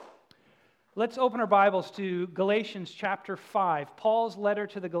Let's open our Bibles to Galatians chapter 5. Paul's letter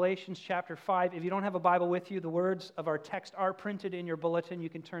to the Galatians chapter 5. If you don't have a Bible with you, the words of our text are printed in your bulletin. You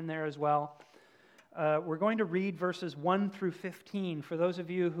can turn there as well. We're going to read verses 1 through 15. For those of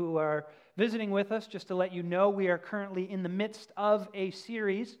you who are visiting with us, just to let you know, we are currently in the midst of a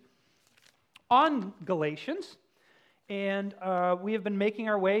series on Galatians. And we have been making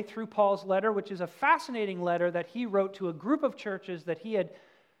our way through Paul's letter, which is a fascinating letter that he wrote to a group of churches that he had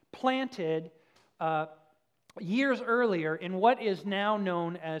planted years earlier in what is now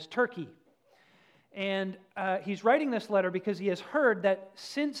known as Turkey. And he's writing this letter because he has heard that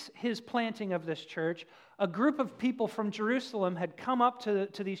since his planting of this church, a group of people from Jerusalem had come up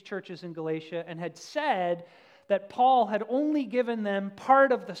to these churches in Galatia and had said that Paul had only given them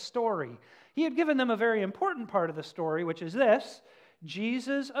part of the story. He had given them a very important part of the story, which is this: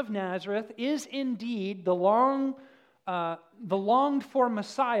 Jesus of Nazareth is indeed the longed-for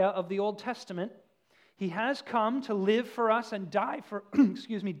Messiah of the Old Testament. He has come to live for us and die for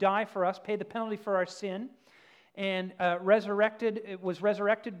us, pay the penalty for our sin, and was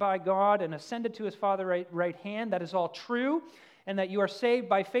resurrected by God and ascended to his Father's right hand. That is all true, and that you are saved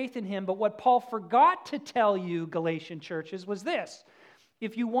by faith in him. But what Paul forgot to tell you, Galatian churches, was this: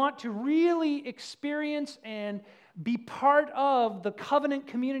 if you want to really experience and be part of the covenant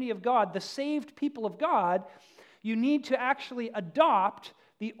community of God, the saved people of God, you need to actually adopt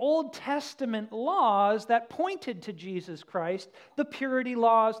the Old Testament laws that pointed to Jesus Christ, the purity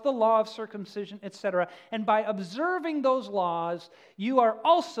laws, the law of circumcision, etc. And by observing those laws, you are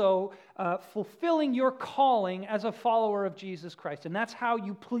also fulfilling your calling as a follower of Jesus Christ. And that's how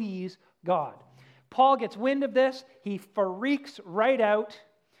you please God. Paul gets wind of this. He freaks right out,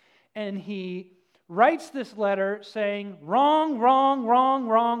 and he writes this letter saying, wrong, wrong, wrong,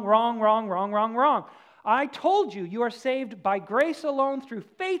 wrong, wrong, wrong, wrong, wrong, wrong. I told you, you are saved by grace alone, through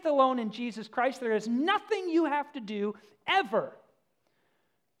faith alone in Jesus Christ. There is nothing you have to do ever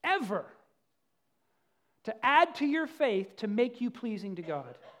to add to your faith to make you pleasing to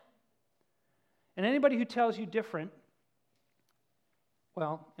God. And anybody who tells you different,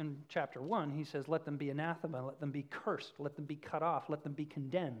 well, in chapter 1, he says, let them be anathema, let them be cursed, let them be cut off, let them be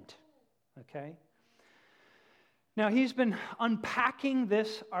condemned. Okay? Now, he's been unpacking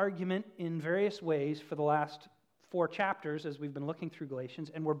this argument in various ways for the last 4 chapters as we've been looking through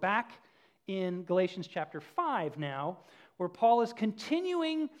Galatians, and we're back in Galatians chapter 5 now, where Paul is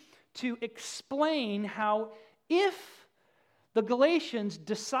continuing to explain how if the Galatians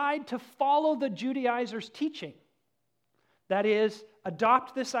decide to follow the Judaizers' teaching, that is,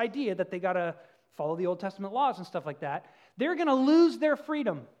 adopt this idea that they got to follow the Old Testament laws and stuff like that, they're going to lose their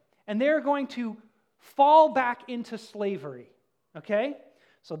freedom, and they're going to fall back into slavery, okay?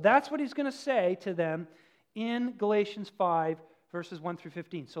 So that's what he's going to say to them in Galatians 5, verses 1 through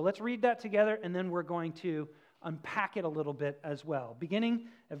 15. So let's read that together, and then we're going to unpack it a little bit as well. Beginning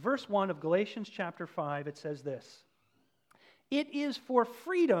at verse 1 of Galatians chapter 5, it says this: "It is for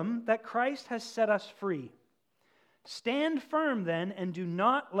freedom that Christ has set us free. Stand firm then, and do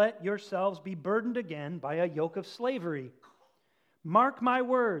not let yourselves be burdened again by a yoke of slavery. Mark my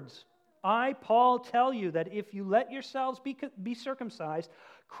words. I, Paul, tell you that if you let yourselves be circumcised,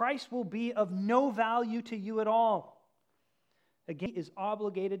 Christ will be of no value to you at all. Again, he is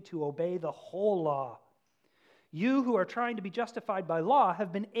obligated to obey the whole law. You who are trying to be justified by law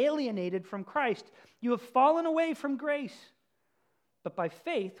have been alienated from Christ. You have fallen away from grace. But by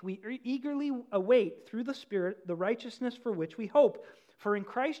faith we eagerly await through the Spirit the righteousness for which we hope. For in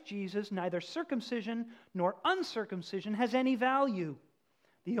Christ Jesus neither circumcision nor uncircumcision has any value.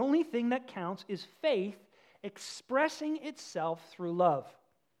 The only thing that counts is faith expressing itself through love.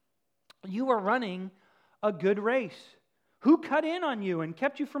 You are running a good race. Who cut in on you and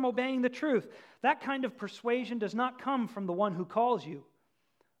kept you from obeying the truth? That kind of persuasion does not come from the one who calls you.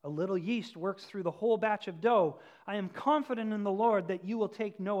 A little yeast works through the whole batch of dough. I am confident in the Lord that you will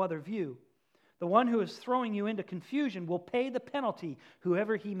take no other view. The one who is throwing you into confusion will pay the penalty,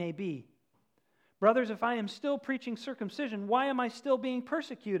 whoever he may be. Brothers, if I am still preaching circumcision, why am I still being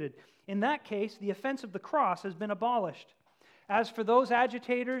persecuted? In that case, the offense of the cross has been abolished. As for those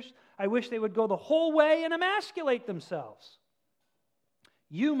agitators, I wish they would go the whole way and emasculate themselves.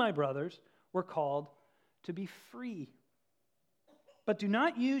 You, my brothers, were called to be free. But do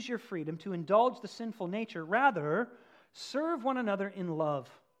not use your freedom to indulge the sinful nature. Rather, serve one another in love.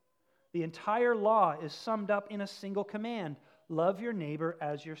 The entire law is summed up in a single command: love your neighbor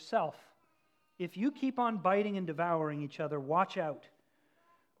as yourself. If you keep on biting and devouring each other, watch out,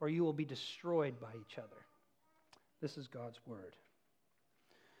 or you will be destroyed by each other." This is God's word.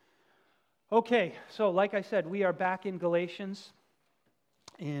 Okay, so like I said, we are back in Galatians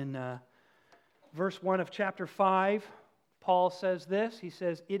in verse 1 of chapter 5, Paul says this. He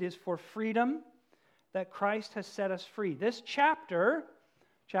says, "It is for freedom that Christ has set us free." This chapter,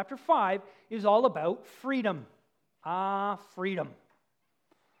 chapter 5, is all about freedom. Freedom.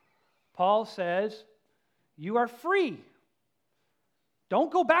 Paul says, you are free. Don't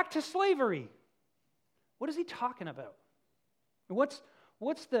go back to slavery. What is he talking about? What's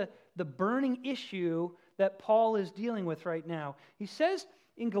the burning issue that Paul is dealing with right now? He says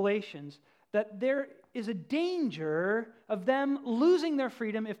in Galatians that there is a danger of them losing their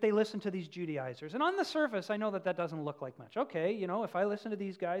freedom if they listen to these Judaizers. And on the surface, I know that doesn't look like much. Okay, if I listen to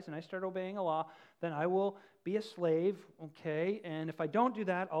these guys and I start obeying a law, then I will be a slave, okay? And if I don't do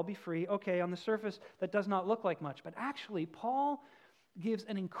that, I'll be free. Okay, on the surface, that does not look like much. But actually, Paul gives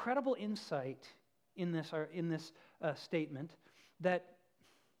an incredible insight in this statement that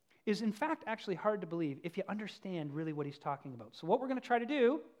is in fact actually hard to believe if you understand really what he's talking about. So what we're going to try to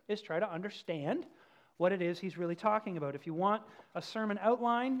do is try to understand what it is he's really talking about. If you want a sermon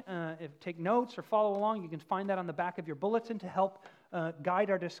outline, take notes or follow along, you can find that on the back of your bulletin to help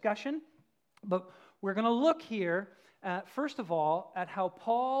guide our discussion. But we're going to look here, first of all, at how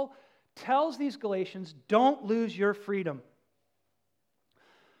Paul tells these Galatians, don't lose your freedom.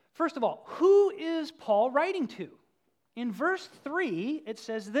 First of all, who is Paul writing to? In verse 3, it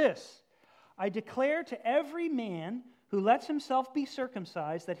says this, "I declare to every man who lets himself be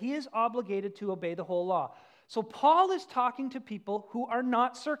circumcised that he is obligated to obey the whole law." So Paul is talking to people who are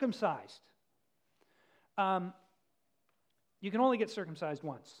not circumcised. You can only get circumcised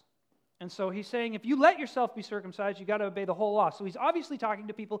once. And so he's saying, if you let yourself be circumcised, you got to obey the whole law. So he's obviously talking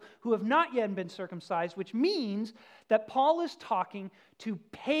to people who have not yet been circumcised, which means that Paul is talking to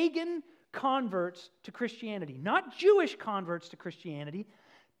pagan converts to Christianity. Not Jewish converts to Christianity,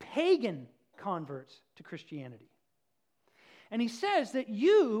 pagan converts to Christianity. And he says that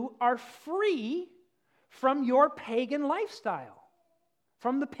you are free from your pagan lifestyle,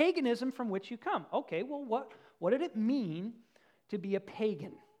 from the paganism from which you come. Okay, well, what did it mean to be a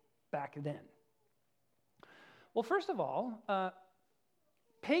pagan back then? Well, first of all,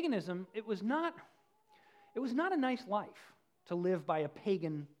 paganism, it was not a nice life to live by a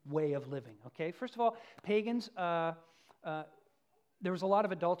pagan way of living, okay? First of all, pagans, there was a lot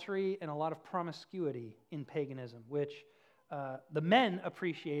of adultery and a lot of promiscuity in paganism, which the men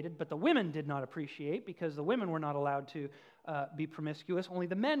appreciated, but the women did not appreciate because the women were not allowed to be promiscuous. Only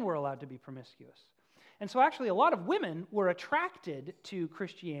the men were allowed to be promiscuous. And so actually a lot of women were attracted to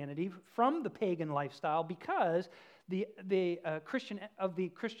Christianity from the pagan lifestyle because the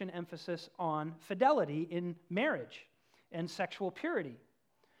Christian emphasis on fidelity in marriage and sexual purity.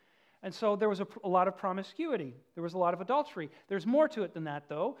 And so there was a lot of promiscuity. There was a lot of adultery. There's more to it than that,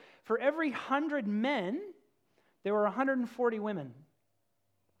 though. For every 100 men, there were 140 women.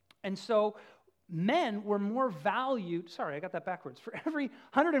 And so men were more valued. Sorry, I got that backwards. For every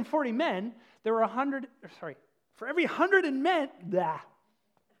 140 men, there were for every 100 men, I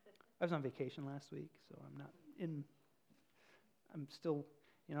was on vacation last week, so I'm still,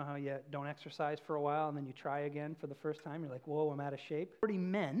 you know how you don't exercise for a while and then you try again for the first time. You're like, whoa, I'm out of shape. 40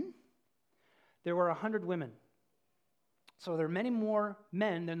 men, there were 100 women. So there are many more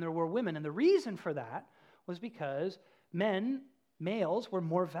men than there were women. And the reason for that was because males were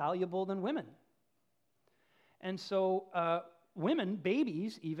more valuable than women. And so women,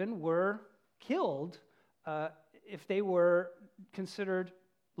 babies even, were killed if they were considered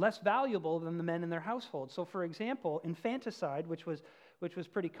less valuable than the men in their household. So for example, infanticide, which was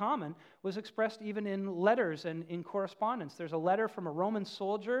pretty common, was expressed even in letters and in correspondence. There's a letter from a Roman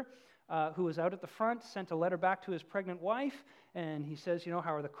soldier who was out at the front, sent a letter back to his pregnant wife, and he says,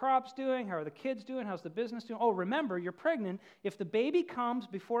 how are the crops doing? How are the kids doing? How's the business doing? Oh, remember, you're pregnant. If the baby comes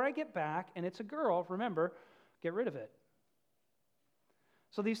before I get back and it's a girl, remember, get rid of it.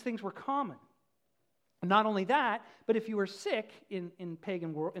 So these things were common. Not only that, but if you were sick in the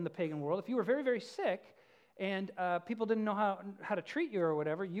pagan world, if you were very, very sick and people didn't know how to treat you or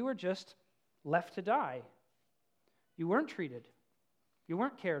whatever, you were just left to die. You weren't treated. You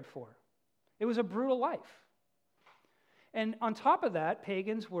weren't cared for. It was a brutal life. And on top of that,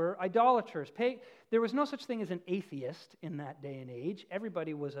 pagans were idolaters. There was no such thing as an atheist in that day and age.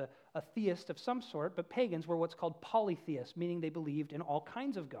 Everybody was a theist of some sort, but pagans were what's called polytheists, meaning they believed in all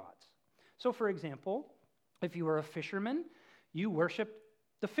kinds of gods. So, for example, if you were a fisherman, you worshiped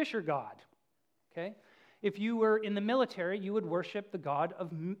the fisher god. Okay? If you were in the military, you would worship the god of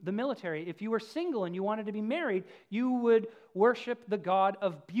the military. If you were single and you wanted to be married, you would worship the god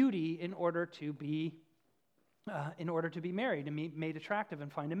of beauty in order to be married and be made attractive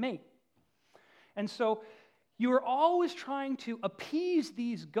and find a mate. And so You were always trying to appease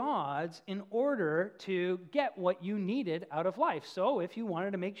these gods in order to get what you needed out of life. So if you wanted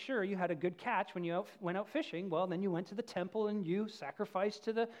to make sure you had a good catch when you went out fishing, well, then you went to the temple and you sacrificed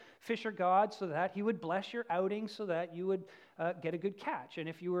to the fisher god so that he would bless your outing so that you would get a good catch. And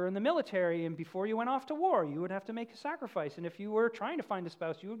if you were in the military and before you went off to war, you would have to make a sacrifice. And if you were trying to find a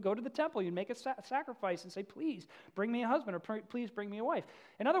spouse, you would go to the temple, you'd make a sacrifice and say, please bring me a husband, or please bring me a wife.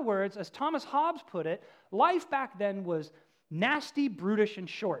 In other words, as Thomas Hobbes put it, life back then was nasty, brutish, and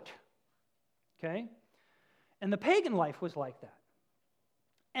short. Okay? And the pagan life was like that.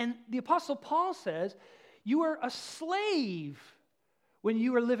 And the Apostle Paul says, you were a slave when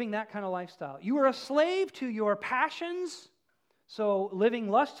you were living that kind of lifestyle. You were a slave to your passions, so living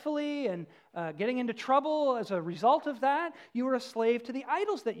lustfully and getting into trouble as a result of that. You were a slave to the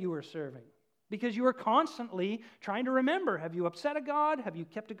idols that you were serving because you were constantly trying to remember, have you upset a God? Have you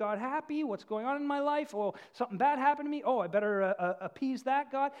kept a God happy? What's going on in my life? Oh, something bad happened to me. Oh, I better appease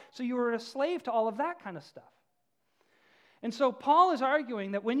that God. So you were a slave to all of that kind of stuff. And so Paul is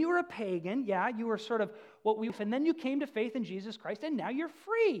arguing that when you were a pagan, yeah, you were sort of and then you came to faith in Jesus Christ, and now you're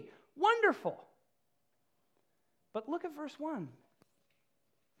free. Wonderful. But look at verse 1.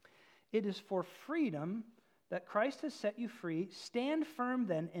 It is for freedom that Christ has set you free. Stand firm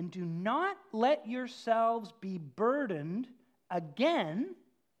then, and do not let yourselves be burdened again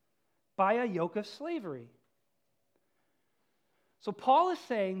by a yoke of slavery. So Paul is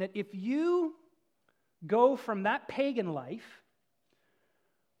saying that if you go from that pagan life,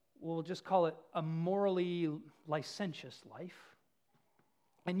 we'll just call it a morally licentious life,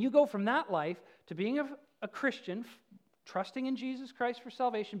 and you go from that life to being a Christian, trusting in Jesus Christ for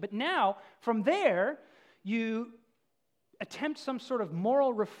salvation, but now, from there, you attempt some sort of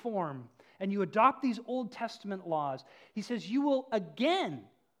moral reform, and you adopt these Old Testament laws. He says you will again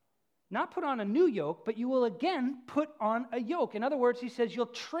not put on a new yoke, but you will again put on a yoke. In other words, he says you'll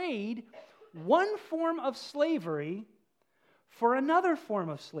trade one form of slavery for another form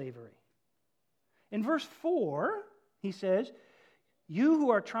of slavery. In verse 4, he says, you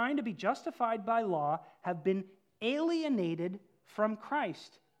who are trying to be justified by law have been alienated from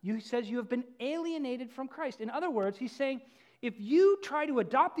Christ. He says you have been alienated from Christ. In other words, he's saying, if you try to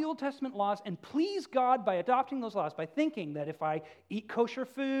adopt the Old Testament laws and please God by adopting those laws, by thinking that if I eat kosher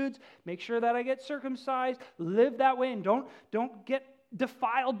foods, make sure that I get circumcised, live that way, and don't get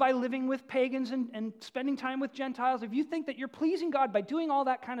defiled by living with pagans and spending time with Gentiles, if you think that you're pleasing God by doing all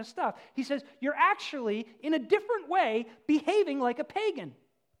that kind of stuff, he says you're actually, in a different way, behaving like a pagan.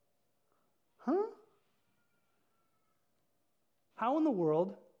 Huh? How in the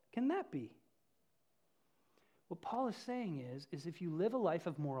world can that be? What Paul is saying is if you live a life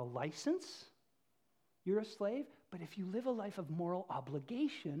of moral license, you're a slave, but if you live a life of moral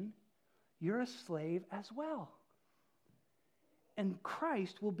obligation, you're a slave as well. And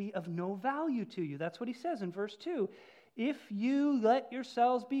Christ will be of no value to you. That's what he says in verse 2. If you let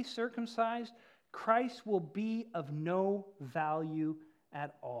yourselves be circumcised, Christ will be of no value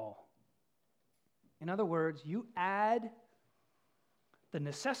at all. In other words, you add the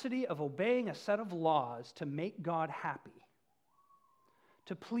necessity of obeying a set of laws to make God happy,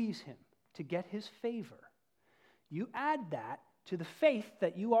 to please him, to get his favor. You add that to the faith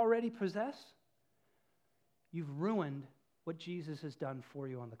that you already possess, you've ruined what Jesus has done for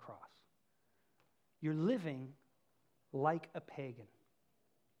you on the cross. You're living like a pagan.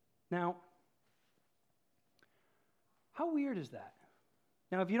 Now, how weird is that?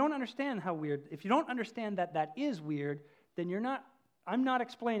 Now, if you don't understand if you don't understand that that is weird, then I'm not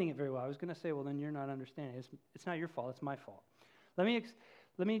explaining it very well. I was going to say, well, then you're not understanding. It's not your fault, it's my fault. Let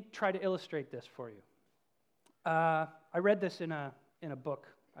me try to illustrate this for you. I read this in a book,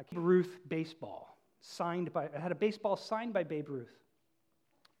 Babe Ruth Baseball. I had a baseball signed by Babe Ruth.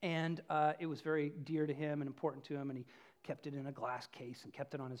 And it was very dear to him and important to him, and he kept it in a glass case and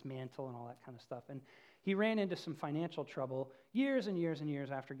kept it on his mantle and all that kind of stuff. And he ran into some financial trouble years and years and years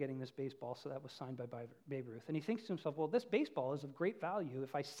after getting this baseball, so that was signed by Babe Ruth. And he thinks to himself, well, this baseball is of great value.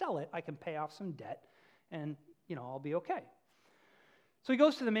 If I sell it, I can pay off some debt, and, I'll be okay. So he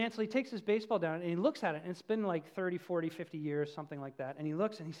goes to the mantle, he takes his baseball down, and he looks at it, and it's been like 30, 40, 50 years, something like that. And he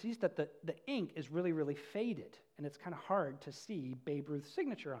looks, and he sees that the ink is really, really faded, and it's kind of hard to see Babe Ruth's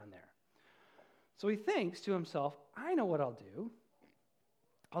signature on there. So he thinks to himself, I know what I'll do.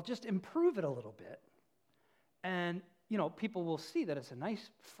 I'll just improve it a little bit, and, people will see that it's a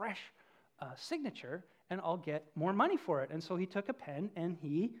nice, fresh signature, and I'll get more money for it. And so he took a pen, and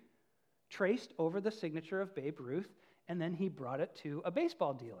he traced over the signature of Babe Ruth, And then he brought it to a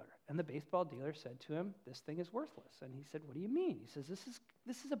baseball dealer. And the baseball dealer said to him, this thing is worthless. And he said, what do you mean? He says, this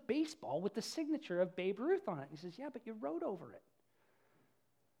is a baseball with the signature of Babe Ruth on it. He says, yeah, but you wrote over it.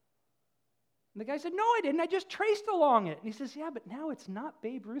 And the guy said, no, I didn't. I just traced along it. And he says, yeah, but now it's not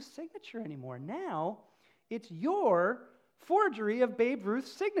Babe Ruth's signature anymore. Now it's your forgery of Babe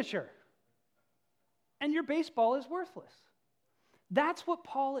Ruth's signature. And your baseball is worthless. That's what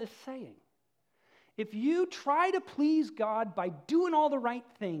Paul is saying. If you try to please God by doing all the right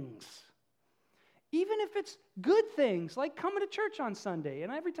things, even if it's good things, like coming to church on Sunday,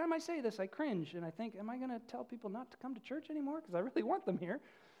 and every time I say this, I cringe, and I think, am I going to tell people not to come to church anymore? Because I really want them here.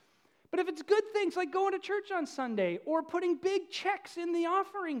 But if it's good things like going to church on Sunday, or putting big checks in the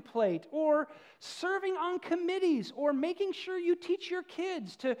offering plate, or serving on committees, or making sure you teach your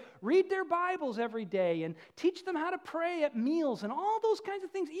kids to read their Bibles every day, and teach them how to pray at meals, and all those kinds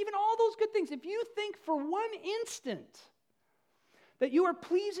of things, even all those good things, if you think for one instant that you are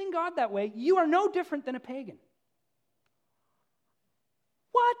pleasing God that way, you are no different than a pagan.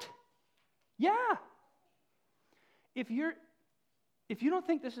 What? Yeah. If you don't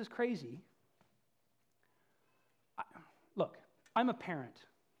think this is crazy, look, I'm a parent.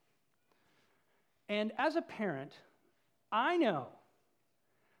 And as a parent, I know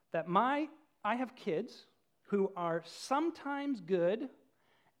that I have kids who are sometimes good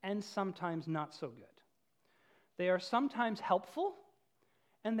and sometimes not so good. They are sometimes helpful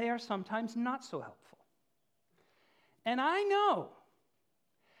and they are sometimes not so helpful. And I know,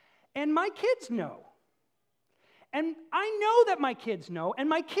 and my kids know, and I know that my kids know, and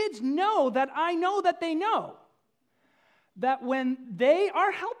my kids know that I know that they know, that when they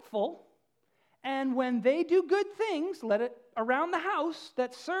are helpful and when they do good things, around the house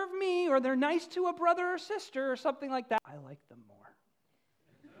that serve me, or they're nice to a brother or sister or something like that, I like them more.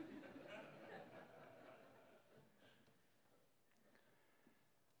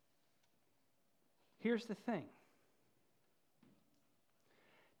 Here's the thing.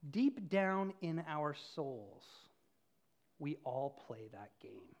 Deep down in our souls, we all play that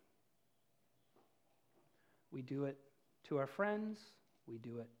game. We do it to our friends, we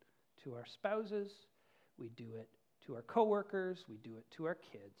do it to our spouses, we do it to our coworkers, we do it to our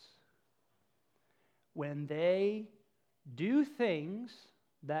kids. When they do things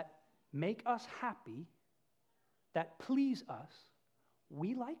that make us happy, that please us,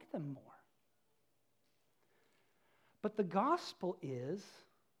 we like them more. But the gospel is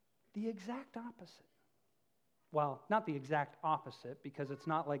the exact opposite. Well, not the exact opposite, because it's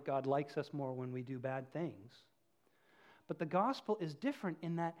not like God likes us more when we do bad things. But the gospel is different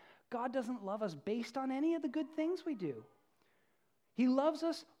in that God doesn't love us based on any of the good things we do. He loves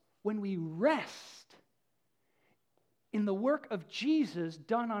us when we rest in the work of Jesus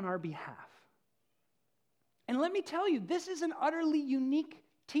done on our behalf. And let me tell you, this is an utterly unique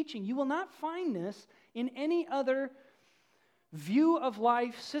teaching. You will not find this in any other view of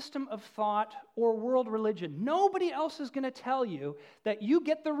life, system of thought, or world religion. Nobody else is going to tell you that you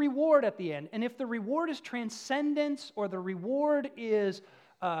get the reward at the end. And if the reward is transcendence, or the reward is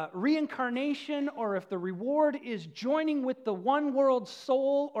reincarnation, or if the reward is joining with the one world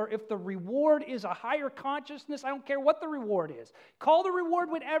soul, or if the reward is a higher consciousness, I don't care what the reward is. Call the reward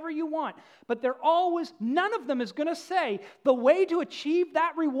whatever you want. But none of them is going to say the way to achieve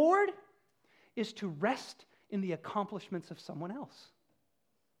that reward is to rest in the accomplishments of someone else.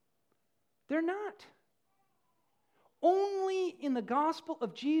 They're not. Only in the gospel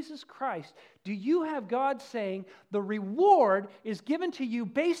of Jesus Christ do you have God saying the reward is given to you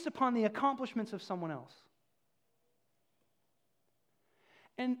based upon the accomplishments of someone else.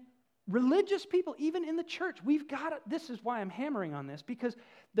 And religious people, even in the church, this is why I'm hammering on this, because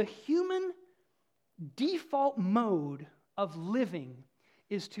the human default mode of living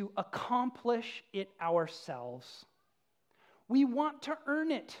is to accomplish it ourselves. We want to earn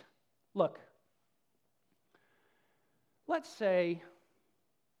it. Look, let's say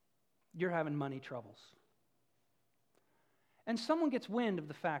you're having money troubles. And someone gets wind of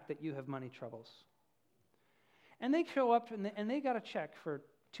the fact that you have money troubles. And they show up and they got a check for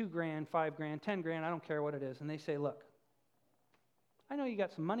 $2,000, $5,000, $10,000, I don't care what it is. And they say, look, I know you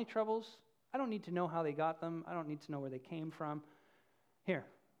got some money troubles. I don't need to know how they got them. I don't need to know where they came from. Here,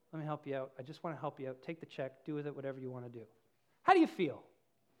 let me help you out. I just want to help you out. Take the check. Do with it whatever you want to do. How do you feel?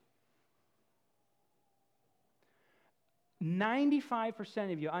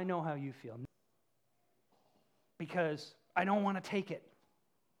 95% of you, I know how you feel. Because I don't want to take it.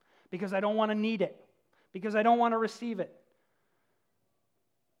 Because I don't want to need it. Because I don't want to receive it.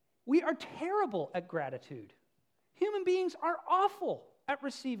 We are terrible at gratitude. Human beings are awful at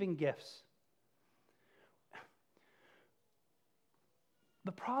receiving gifts.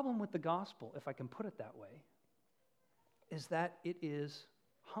 The problem with the gospel, if I can put it that way, is that it is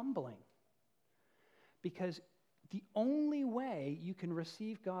humbling. Because the only way you can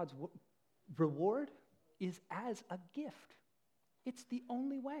receive God's reward is as a gift. It's the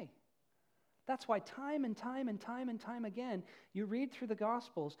only way. That's why time and time and time and time again, you read through the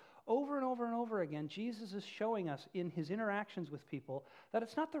Gospels over and over and over again, Jesus is showing us in his interactions with people that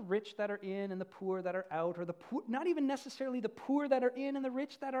it's not the rich that are in and the poor that are out, or the poor, not even necessarily the poor that are in and the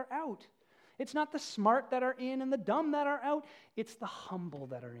rich that are out. It's not the smart that are in and the dumb that are out. It's the humble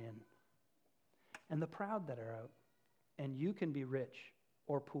that are in and the proud that are out. And you can be rich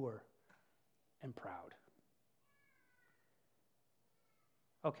or poor and proud.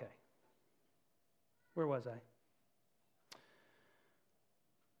 Okay. Where was I?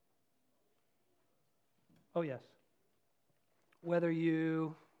 Oh, yes. Whether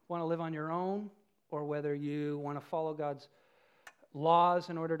you want to live on your own or whether you want to follow God's laws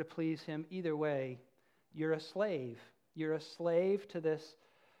in order to please him, either way, you're a slave. You're a slave to this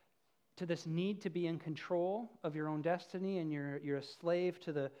need to be in control of your own destiny, and you're a slave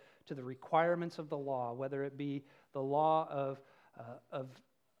to the requirements of the law, whether it be the law of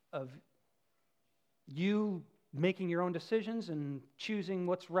you making your own decisions and choosing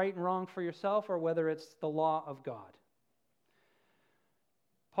what's right and wrong for yourself, or whether it's the law of God.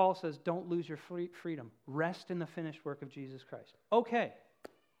 Paul says, don't lose your freedom. Rest in the finished work of Jesus Christ. Okay,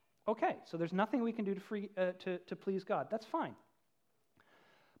 so there's nothing we can do to please God. That's fine.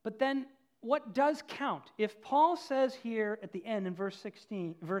 But then what does count? If Paul says here at the end in verse 6,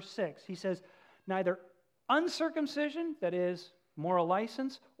 he says, neither uncircumcision, that is moral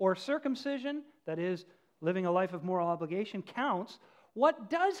license, or circumcision, that is living a life of moral obligation, counts.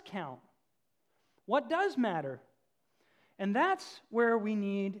 What does count? What does matter? And that's where we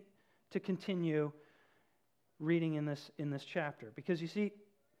need to continue reading in this chapter. Because you see,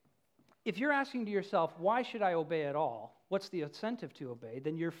 if you're asking to yourself, why should I obey at all? What's the incentive to obey?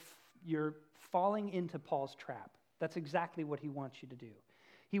 Then you're falling into Paul's trap. That's exactly what he wants you to do.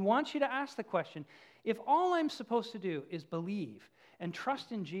 He wants you to ask the question, if all I'm supposed to do is believe and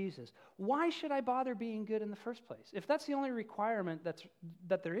trust in Jesus, why should I bother being good in the first place? If that's the only requirement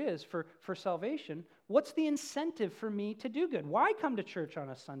that there is for salvation, what's the incentive for me to do good? Why come to church on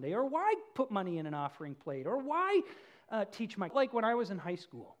a Sunday? Or why put money in an offering plate? Or why teach like when I was in high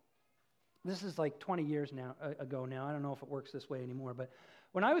school. This is like 20 years ago now. I don't know if it works this way anymore. But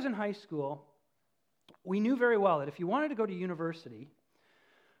when I was in high school, we knew very well that if you wanted to go to university,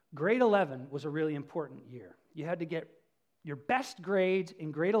 grade 11 was a really important year. You had to get your best grades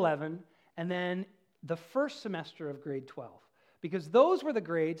in grade 11 and then the first semester of grade 12, because those were the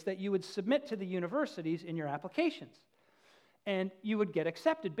grades that you would submit to the universities in your applications. And you would get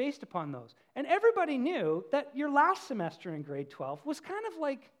accepted based upon those. And everybody knew that your last semester in grade 12 was kind of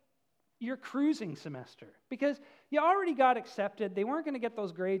like your cruising semester, because you already got accepted. They weren't going to get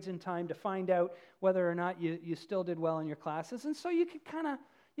those grades in time to find out whether or not you still did well in your classes, and so you could kind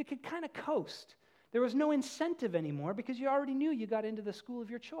of coast. There was no incentive anymore because you already knew you got into the school of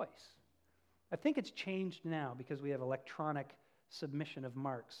your choice. I think it's changed now because we have electronic submission of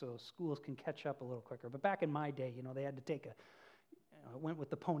marks, so schools can catch up a little quicker. But back in my day, they had to take it went with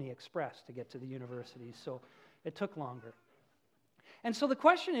the Pony Express to get to the universities, so it took longer. And so the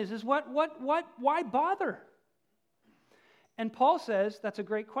question is why bother? And Paul says that's a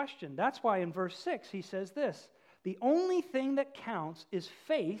great question. That's why in verse 6 he says this: the only thing that counts is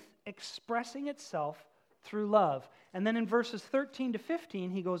faith expressing itself through love. And then in verses 13 to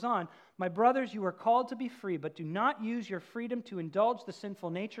 15 he goes on, my brothers, you are called to be free, but do not use your freedom to indulge the sinful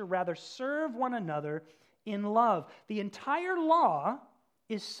nature. Rather, serve one another in love. The entire law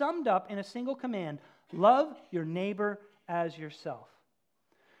is summed up in a single command: love your neighbor as yourself.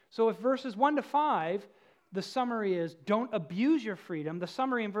 So if verses 1 to 5, the summary is don't abuse your freedom, the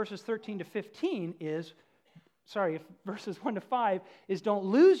summary in verses 13 to 15 is, if verses 1 to 5 is don't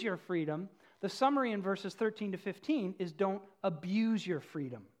lose your freedom, the summary in verses 13 to 15 is don't abuse your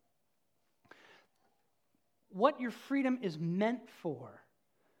freedom. What your freedom is meant for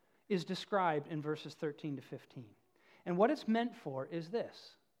is described in verses 13 to 15. And what it's meant for is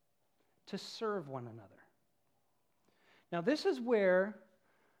this: to serve one another. Now, this is where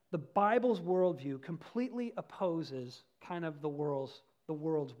the Bible's worldview completely opposes kind of the world's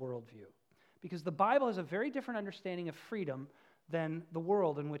worldview. Because the Bible has a very different understanding of freedom than the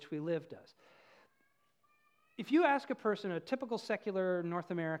world in which we live does. If you ask a person, a typical secular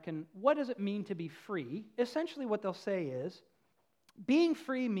North American, what does it mean to be free? Essentially what they'll say is, being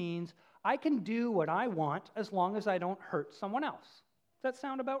free means I can do what I want as long as I don't hurt someone else. Does that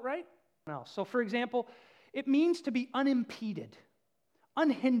sound about right? No. So for example, it means to be unimpeded.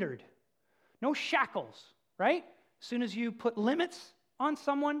 unhindered, no shackles, right? As soon as you put limits on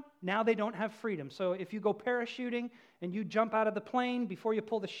someone, now they don't have freedom. So if you go parachuting and you jump out of the plane before you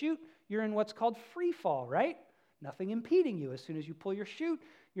pull the chute, you're in what's called free fall, right? Nothing impeding you. As soon as you pull your chute,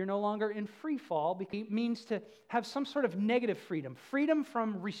 you're no longer in free fall. It means to have some sort of negative freedom, freedom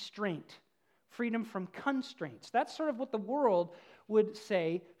from restraint, freedom from constraints. That's sort of what the world would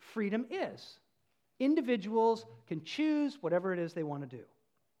say freedom is. Individuals can choose whatever it is they want to do.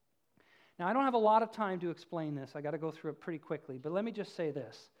 Now, I don't have a lot of time to explain this. I got to go through it pretty quickly, but let me just say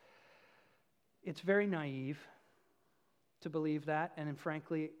this. It's very naive to believe that, and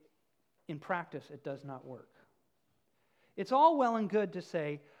frankly, in practice, it does not work. It's all well and good to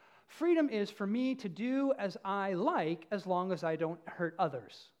say, freedom is for me to do as I like as long as I don't hurt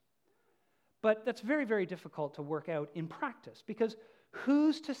others. But that's very, very difficult to work out in practice, because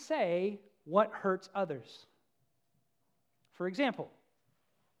who's to say what hurts others? For example,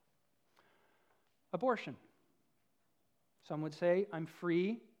 abortion. Some would say, I'm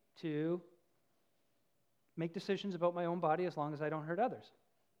free to make decisions about my own body as long as I don't hurt others.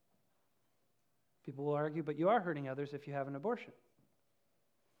 People will argue, but you are hurting others if you have an abortion.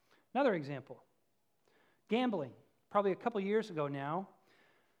 Another example, gambling. Probably a couple years ago now,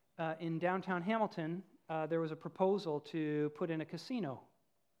 in downtown Hamilton, there was a proposal to put in a casino.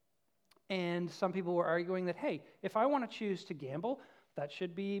 And some people were arguing that, hey, if I want to choose to gamble, that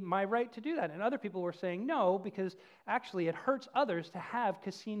should be my right to do that. And other people were saying no, because actually it hurts others to have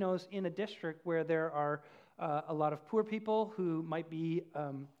casinos in a district where there are a lot of poor people who might be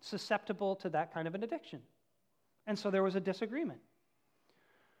susceptible to that kind of an addiction. And so there was a disagreement.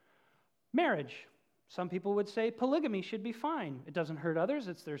 Marriage. Some people would say polygamy should be fine. It doesn't hurt others.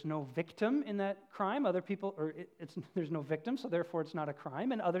 There's no victim in that crime. Other people, there's no victim, so therefore it's not a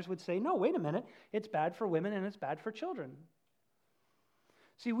crime. And others would say, no, wait a minute, it's bad for women and it's bad for children.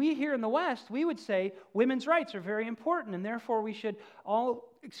 See, we here in the West, we would say women's rights are very important, and therefore we should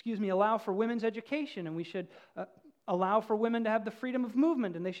allow for women's education, and we should allow for women to have the freedom of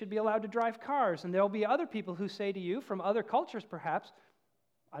movement, and they should be allowed to drive cars. And there will be other people who say to you, from other cultures perhaps,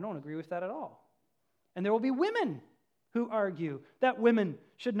 I don't agree with that at all. And there will be women who argue that women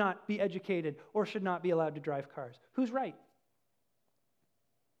should not be educated or should not be allowed to drive cars. Who's right?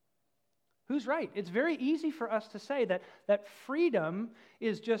 Who's right? It's very easy for us to say that freedom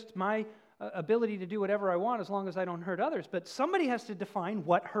is just my ability to do whatever I want as long as I don't hurt others. But somebody has to define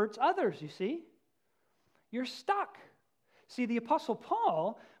what hurts others, you see? You're stuck. See, the Apostle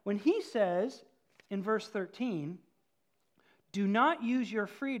Paul, when he says in verse 13, do not use your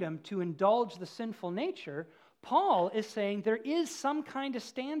freedom to indulge the sinful nature, Paul is saying there is some kind of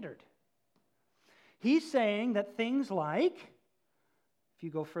standard. He's saying that things like, if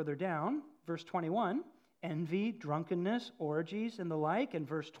you go further down, verse 21, envy, drunkenness, orgies, and the like. And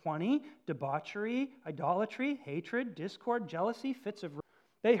verse 20, debauchery, idolatry, hatred, discord, jealousy, fits of...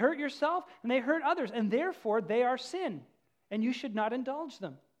 They hurt yourself and they hurt others, and therefore they are sin, and you should not indulge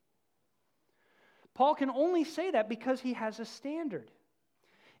them. Paul can only say that because he has a standard.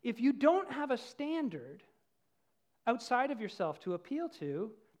 If you don't have a standard outside of yourself to appeal to,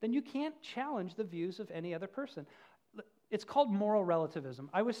 then you can't challenge the views of any other person. It's called moral relativism.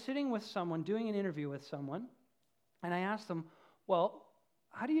 I was sitting with someone, doing an interview with someone, and I asked them, well,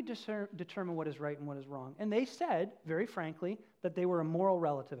 how do you determine what is right and what is wrong? And they said, very frankly, that they were a moral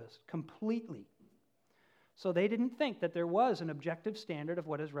relativist, completely. So they didn't think that there was an objective standard of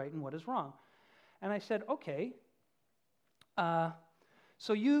what is right and what is wrong. And I said, okay,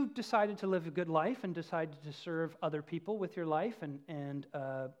 so you decided to live a good life and decided to serve other people with your life and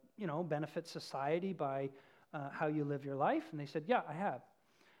benefit society by how you live your life? And they said, yeah, I have.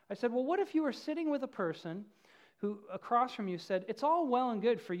 I said, well, what if you were sitting with a person who across from you said, it's all well and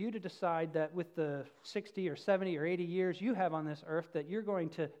good for you to decide that with the 60 or 70 or 80 years you have on this earth that you're going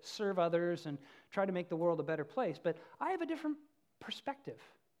to serve others and try to make the world a better place, but I have a different perspective.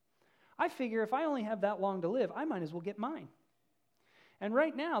 I figure if I only have that long to live, I might as well get mine. And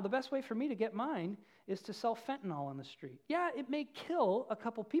right now, the best way for me to get mine is to sell fentanyl on the street. Yeah, it may kill a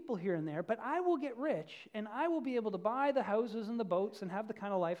couple people here and there, but I will get rich, and I will be able to buy the houses and the boats and have the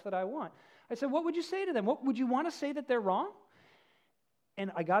kind of life that I want. I said, what would you say to them? What would you want to say that they're wrong?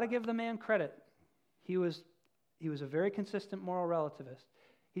 And I got to give the man credit. He was a very consistent moral relativist.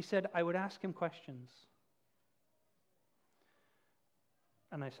 He said, I would ask him questions.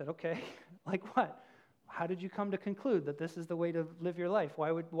 And I said, okay, like what? How did you come to conclude that this is the way to live your life?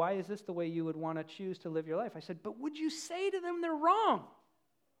 Why is this the way you would want to choose to live your life? I said, but would you say to them they're wrong?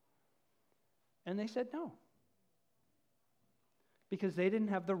 And they said no. Because they didn't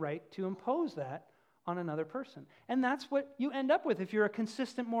have the right to impose that on another person. And that's what you end up with if you're a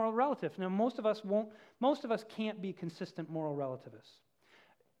consistent moral relative. Now, most of us can't be consistent moral relativists.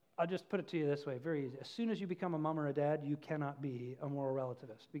 I'll just put it to you this way, very easy. As soon as you become a mom or a dad, you cannot be a moral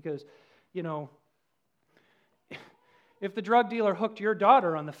relativist because, if the drug dealer hooked your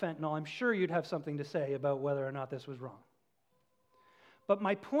daughter on the fentanyl, I'm sure you'd have something to say about whether or not this was wrong. But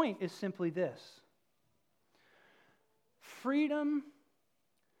my point is simply this. Freedom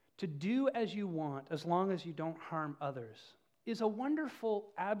to do as you want as long as you don't harm others is a wonderful,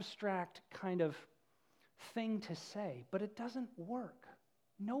 abstract kind of thing to say, but it doesn't work.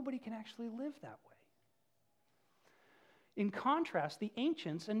 Nobody can actually live that way. In contrast, the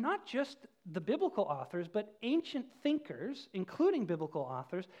ancients, and not just the biblical authors, but ancient thinkers, including biblical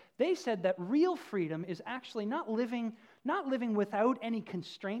authors, they said that real freedom is actually not living without any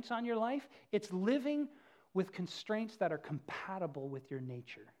constraints on your life. It's living with constraints that are compatible with your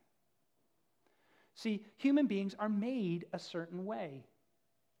nature. See, human beings are made a certain way.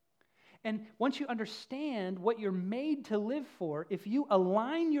 And once you understand what you're made to live for, if you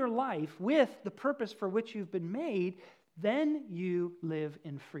align your life with the purpose for which you've been made, then you live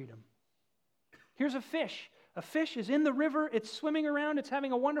in freedom. Here's a fish. A fish is in the river, it's swimming around, it's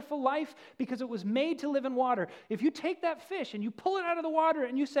having a wonderful life because it was made to live in water. If you take that fish and you pull it out of the water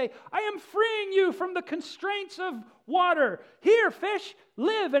and you say, I am freeing you from the constraints of water. Here, fish,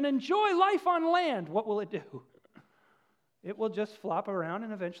 live and enjoy life on land. What will it do? It will just flop around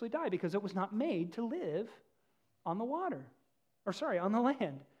and eventually die because it was not made to live on the water. On the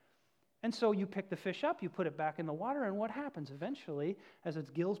land. And so you pick the fish up, you put it back in the water, and what happens? Eventually, as its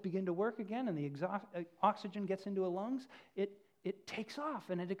gills begin to work again and the oxygen gets into its lungs, it takes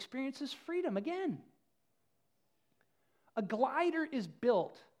off and it experiences freedom again. A glider is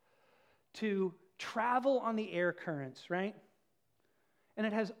built to travel on the air currents, right? And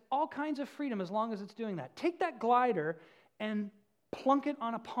it has all kinds of freedom as long as it's doing that. Take that glider and plunk it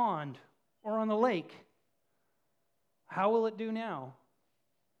on a pond or on the lake. How will it do now?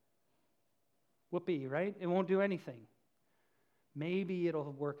 Whoopee, right? It won't do anything. Maybe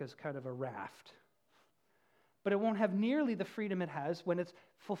it'll work as kind of a raft. But it won't have nearly the freedom it has when it's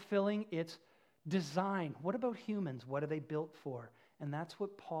fulfilling its design. What about humans? What are they built for? And that's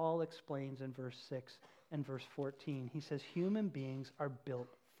what Paul explains in verse 6 and verse 14. He says human beings are built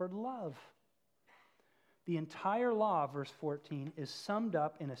for love. The entire law, verse 14, is summed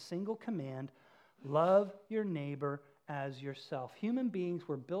up in a single command: love your neighbor as yourself. Human beings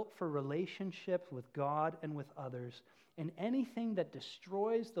were built for relationships with God and with others, and anything that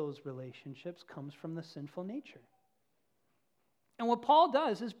destroys those relationships comes from the sinful nature. And what Paul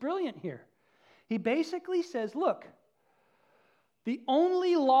does is brilliant here. He basically says, look, the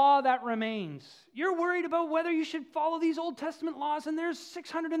only law that remains, you're worried about whether you should follow these Old Testament laws, and there's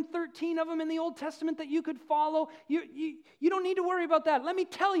 613 of them in the Old Testament that you could follow. You don't need to worry about that. Let me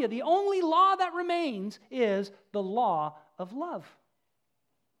tell you, the only law that remains is the law of love.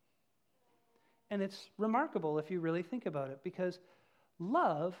 And it's remarkable if you really think about it, because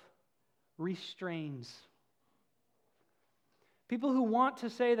love restrains. People who want to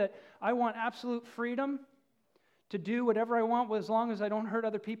say that I want absolute freedom to do whatever I want as long as I don't hurt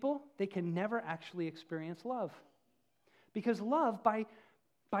other people, they can never actually experience love. Because love, by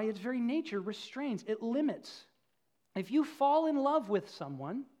its very nature, restrains, it limits. If you fall in love with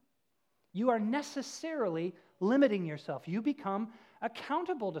someone, you are necessarily limiting yourself. You become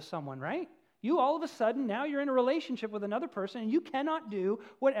accountable to someone, right? You all of a sudden, now you're in a relationship with another person and you cannot do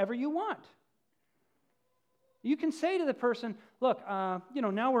whatever you want. You can say to the person, look, now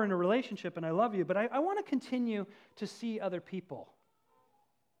we're in a relationship and I love you, but I want to continue to see other people.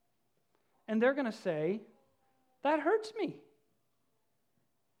 And they're going to say, that hurts me.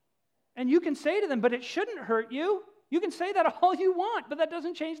 And you can say to them, but it shouldn't hurt you. You can say that all you want, but that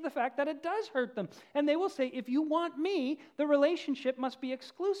doesn't change the fact that it does hurt them. And they will say, if you want me, the relationship must be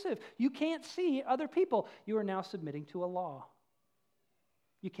exclusive. You can't see other people. You are now submitting to a law.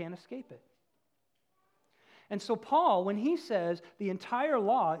 You can't escape it. And so Paul, when he says the entire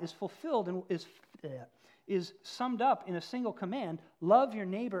law is fulfilled and is summed up in a single command, love your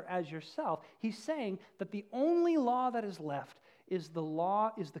neighbor as yourself, he's saying that the only law that is left is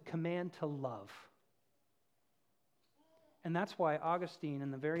the command to love. And that's why Augustine, in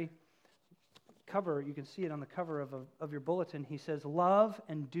the very cover, you can see it on the cover of your bulletin, he says, love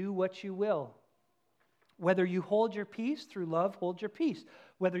and do what you will. Whether you hold your peace, through love, hold your peace.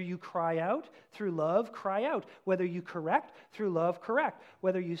 Whether you cry out, through love, cry out. Whether you correct, through love, correct.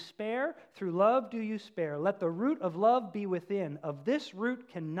 Whether you spare, through love do you spare. Let the root of love be within. Of this root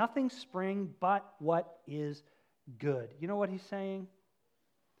can nothing spring but what is good. You know what he's saying?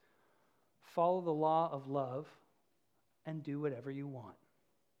 follow the law of love and do whatever you want.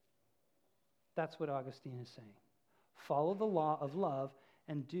 That's what Augustine is saying. Follow the law of love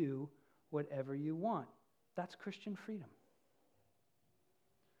and do whatever you want. That's Christian freedom.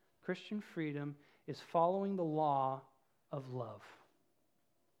 Christian freedom is following the law of love.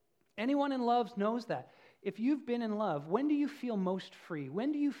 Anyone in love knows that. If you've been in love, when do you feel most free?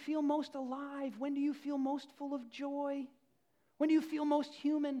 When do you feel most alive? When do you feel most full of joy? When do you feel most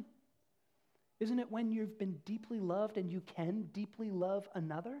human? Isn't it when you've been deeply loved and you can deeply love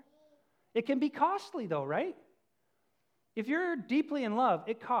another? It can be costly though, right? If you're deeply in love,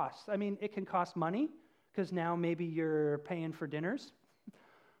 it costs. I mean, it can cost money because now maybe you're paying for dinners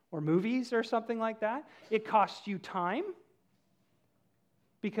or movies or something like that. It costs you time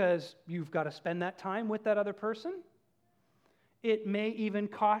because you've got to spend that time with that other person. It may even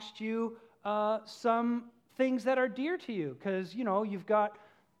cost you some things that are dear to you because, you've got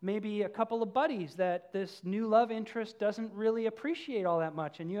maybe a couple of buddies that this new love interest doesn't really appreciate all that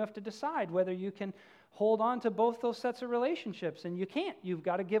much, and you have to decide whether you can hold on to both those sets of relationships, and you can't. You've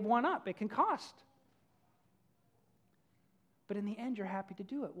got to give one up. It can cost. But in the end, you're happy to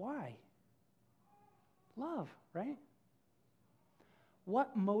do it. Why? Love, right?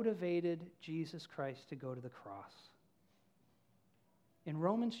 What motivated Jesus Christ to go to the cross? In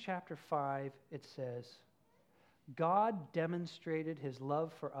Romans chapter 5, it says, God demonstrated his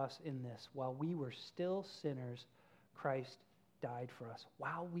love for us in this. While we were still sinners, Christ died for us.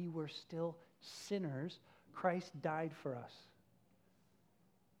 While we were still sinners, Christ died for us.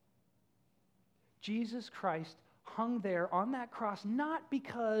 Jesus Christ hung there on that cross not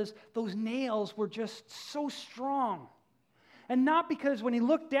because those nails were just so strong, and not because when he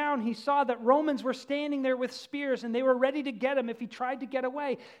looked down, he saw that Romans were standing there with spears and they were ready to get him if he tried to get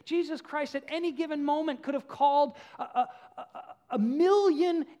away. Jesus Christ at any given moment could have called a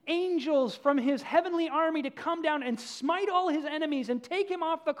million angels from his heavenly army to come down and smite all his enemies and take him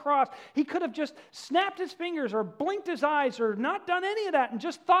off the cross. He could have just snapped his fingers or blinked his eyes or not done any of that and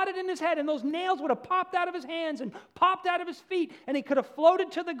just thought it in his head, and those nails would have popped out of his hands and popped out of his feet, and he could have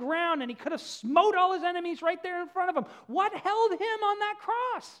floated to the ground and he could have smote all his enemies right there in front of him. What held him on that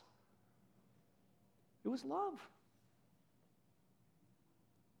cross? It was love.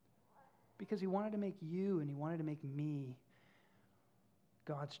 Because he wanted to make you and he wanted to make me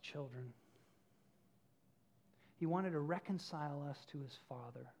God's children. He wanted to reconcile us to his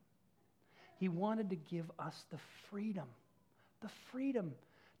Father. He wanted to give us the freedom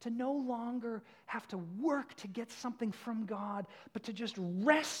to no longer have to work to get something from God, but to just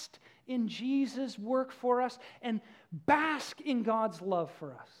rest in Jesus' work for us and bask in God's love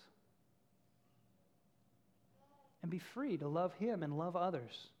for us. And be free to love him and love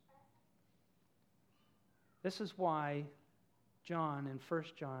others. This is why John, in 1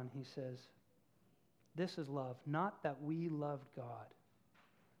 John, he says, this is love, not that we loved God,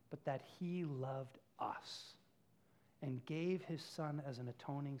 but that he loved us and gave his Son as an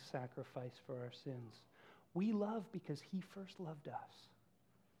atoning sacrifice for our sins. We love because he first loved us.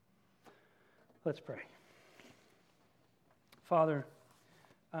 Let's pray. Father,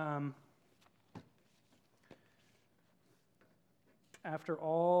 after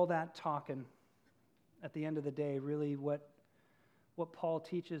all that talking, at the end of the day, really what Paul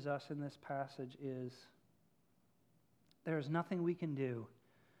teaches us in this passage is there is nothing we can do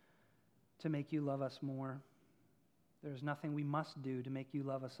to make you love us more. There is nothing we must do to make you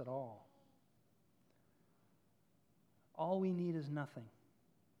love us at all. All we need is nothing.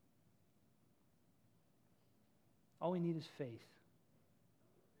 All we need is faith.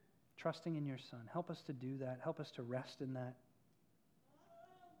 Trusting in your Son. Help us to do that. Help us to rest in that.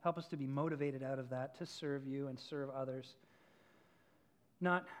 Help us to be motivated out of that, to serve you and serve others.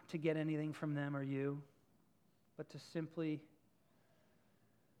 Not to get anything from them or you, but to simply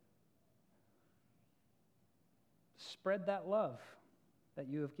spread that love that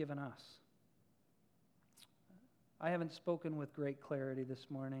you have given us. I haven't spoken with great clarity this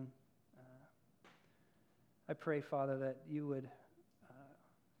morning. I pray, Father, that you would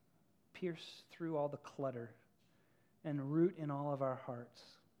pierce through all the clutter and root in all of our hearts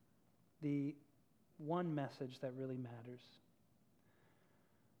the one message that really matters.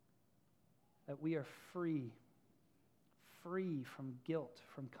 That we are free from guilt,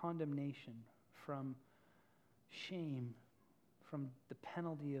 from condemnation, from shame, from the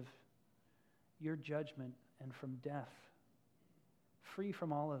penalty of your judgment, and from death. Free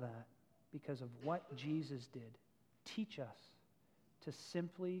from all of that because of what Jesus did. Teach us to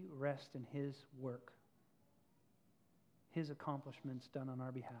simply rest in his work, his accomplishments done on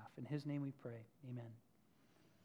our behalf. In his name we pray. Amen.